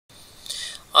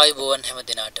ආයුබෝවන් හැම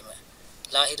දිනාටම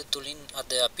ලාහිරු තුලින්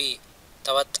අද අපි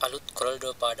තවත් අලුත්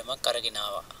Coreldraw පාඩමක් අරගෙන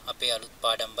ආවා. අපේ අලුත්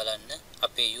පාඩම් බලන්න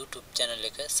අපේ YouTube channel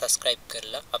එක subscribe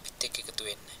කරලා අපිත් එක්ක එකතු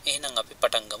වෙන්න. එහෙනම් අපි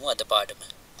පටන් ගමු අද පාඩම.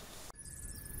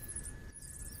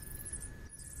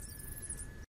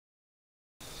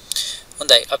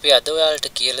 හොඳයි අපි අද ඔයාලට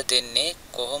කියලා දෙන්නේ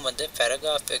කොහොමද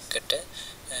paragraph එකකට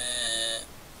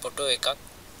ෆොටෝ එකක්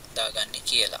දාගන්නේ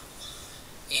කියලා.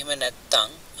 එහෙම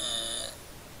නැත්නම්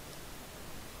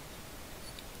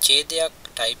ඡේදයක්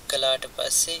ටයිප් කළාට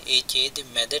පස්සේ ඒ ඡේදෙ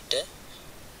මැදට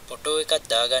ෆොටෝ එකක්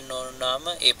දාගන්න ඕන නම්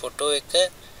ඒ ෆොටෝ එක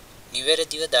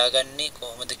නිවැරදිව දාගන්නේ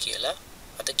කොහොමද කියලා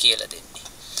අද කියලා දෙන්නේ.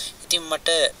 ඉතින් මට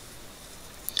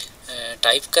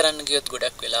ටයිප් කරන්න ගියොත්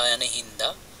ගොඩක් වෙලා යන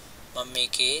හින්දා මම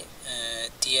මේකේ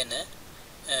තියෙන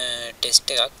ටෙස්ට්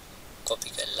එකක් කොපි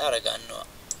කරලා අරගන්නවා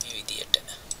මේ විදියට.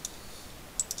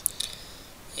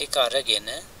 ඒක අරගෙන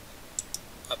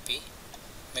අපි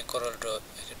මේ Coreldraw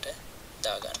එකට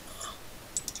දාගන්නවා.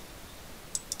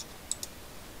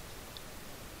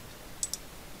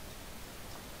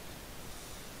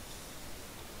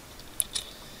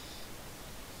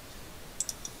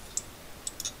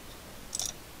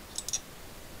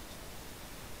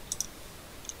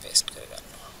 paste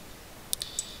කරගන්නවා.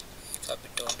 ඒක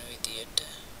අපිට ඕන විදියට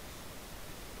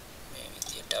මේ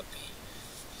විදියට අපි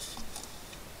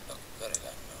ලොක්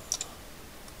කරගන්නවා.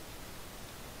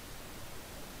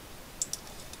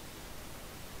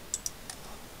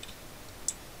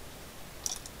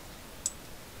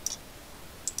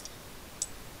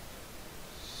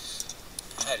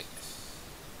 හරි.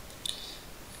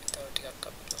 තව ටිකක්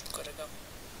අපි ලොක් කරගමු.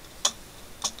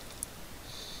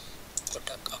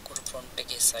 පොඩ්ඩක් අකුරු ෆොන්ට්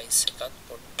එකේ සයිස් එකත්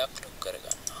පොඩ්ඩක් ලොක්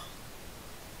කරගන්නවා.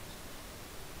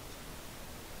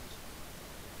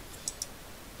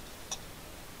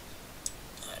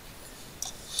 හරි.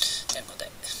 දැන් හොඳයි.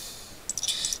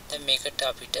 දැන් මේකට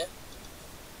අපිට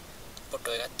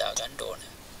ෆොටෝ එකක් දාගන්න ඕන.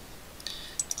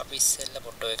 අපි ඉස්සෙල්ලා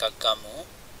ෆොටෝ එකක් ගමු.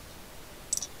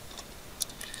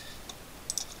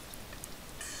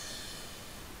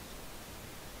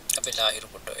 අපේ ලාහිරු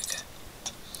ෆොටෝ එක.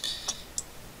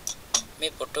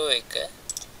 මේ ෆොටෝ එක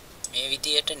මේ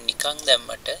විදියට නිකන්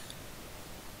දැම්මට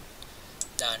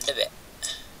දාන්න බෑ.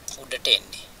 උඩට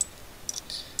එන්නේ.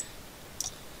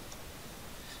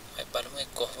 අපි බලමු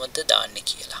කොහොමද දාන්නේ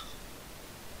කියලා.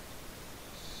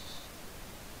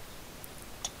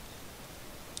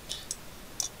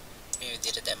 මේ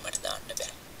විදියට දැම්මට දාන්න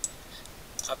බෑ.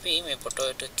 අපි මේ ෆොටෝ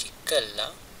එකට ක්ලික්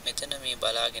කළා මෙතන මේ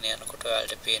බලාගෙන යනකොට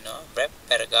ඔයාලට පේනවා wrap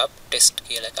paragraph test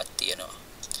කියලා එකක් තියෙනවා.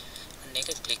 අන්න ඒක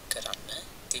ක්ලික් කරන්න.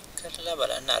 ක්ලික් කරලා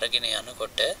බලන්න අරගෙන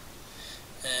යනකොට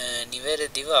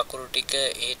නිවැරදිව අකුරු ටික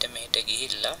එහෙට මෙහෙට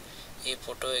ගිහිල්ලා මේ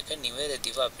ෆොටෝ එක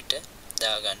නිවැරදිව අපිට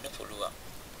දාගන්න පුළුවන්.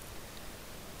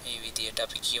 මේ විදියට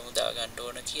අපි කියමු දාගන්න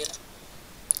ඕන කියලා.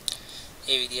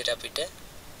 මේ විදියට අපිට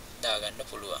දාගන්න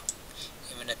පුළුවන්.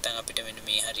 එහෙම නැත්නම් අපිට මෙන්න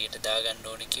මේ හරියට දාගන්න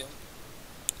ඕන කියමු.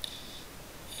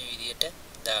 මේ විදියට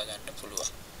දාගන්න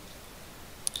පුළුවන්.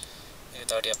 මේක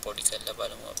තව ටිකක් පොඩි කරලා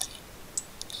බලමු අපි.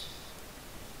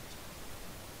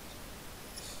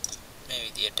 මේ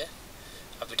විදියට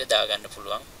අපිට දාගන්න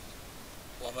පුළුවන්.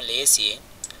 කොහොම ලේසියෙන්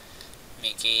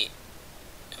මේකේ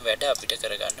වැඩ අපිට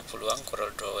කරගන්න පුළුවන්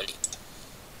Coreldraw වලින්.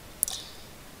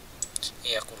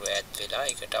 ඒ අකුරු ඈත් වෙලා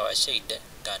ඒකට අවශ්‍ය ඉඩ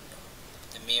ගන්නවා.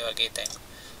 දැන් මේ වගේ තැන්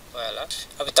ඔයාලා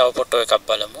අපි තව ෆොටෝ එකක්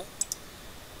බලමු.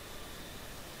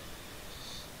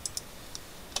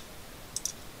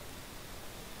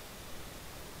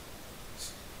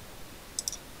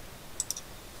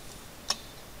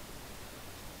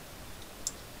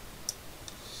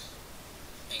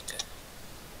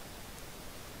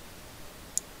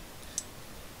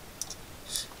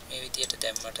 මේ විදියට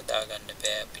දැම්මට දාගන්න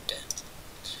බෑ අපිට.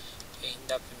 ඒ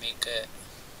හින්දා අපි මේක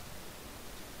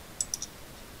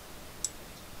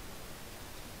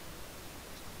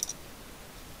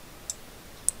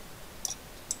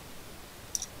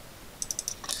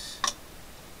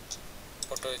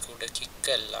ෆොටෝ එක උඩ ක්ලික්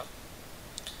කරලා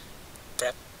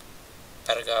wrap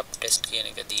paragraph test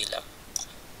කියන එක දීලා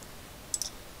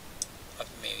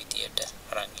අපි මේ විදියට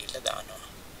අරන් ගිහලා දානවා.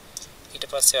 ඊට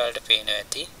පස්සේ ඔයාලට පේනවා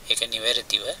ඇති ඒක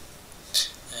නිවැරදිව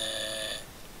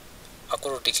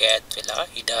අකුරු ටික ඈත් වෙලා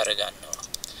ඉඩ අර ගන්නවා.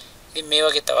 ඉතින් මේ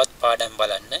වගේ තවත් පාඩම්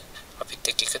බලන්න අපිත්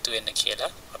එක්ක එකතු වෙන්න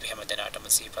කියලා අපි හැමදෙනාටම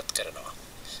සිහිපත් කරනවා.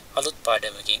 අලුත්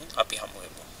පාඩමකින් අපි හමු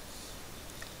වෙමු.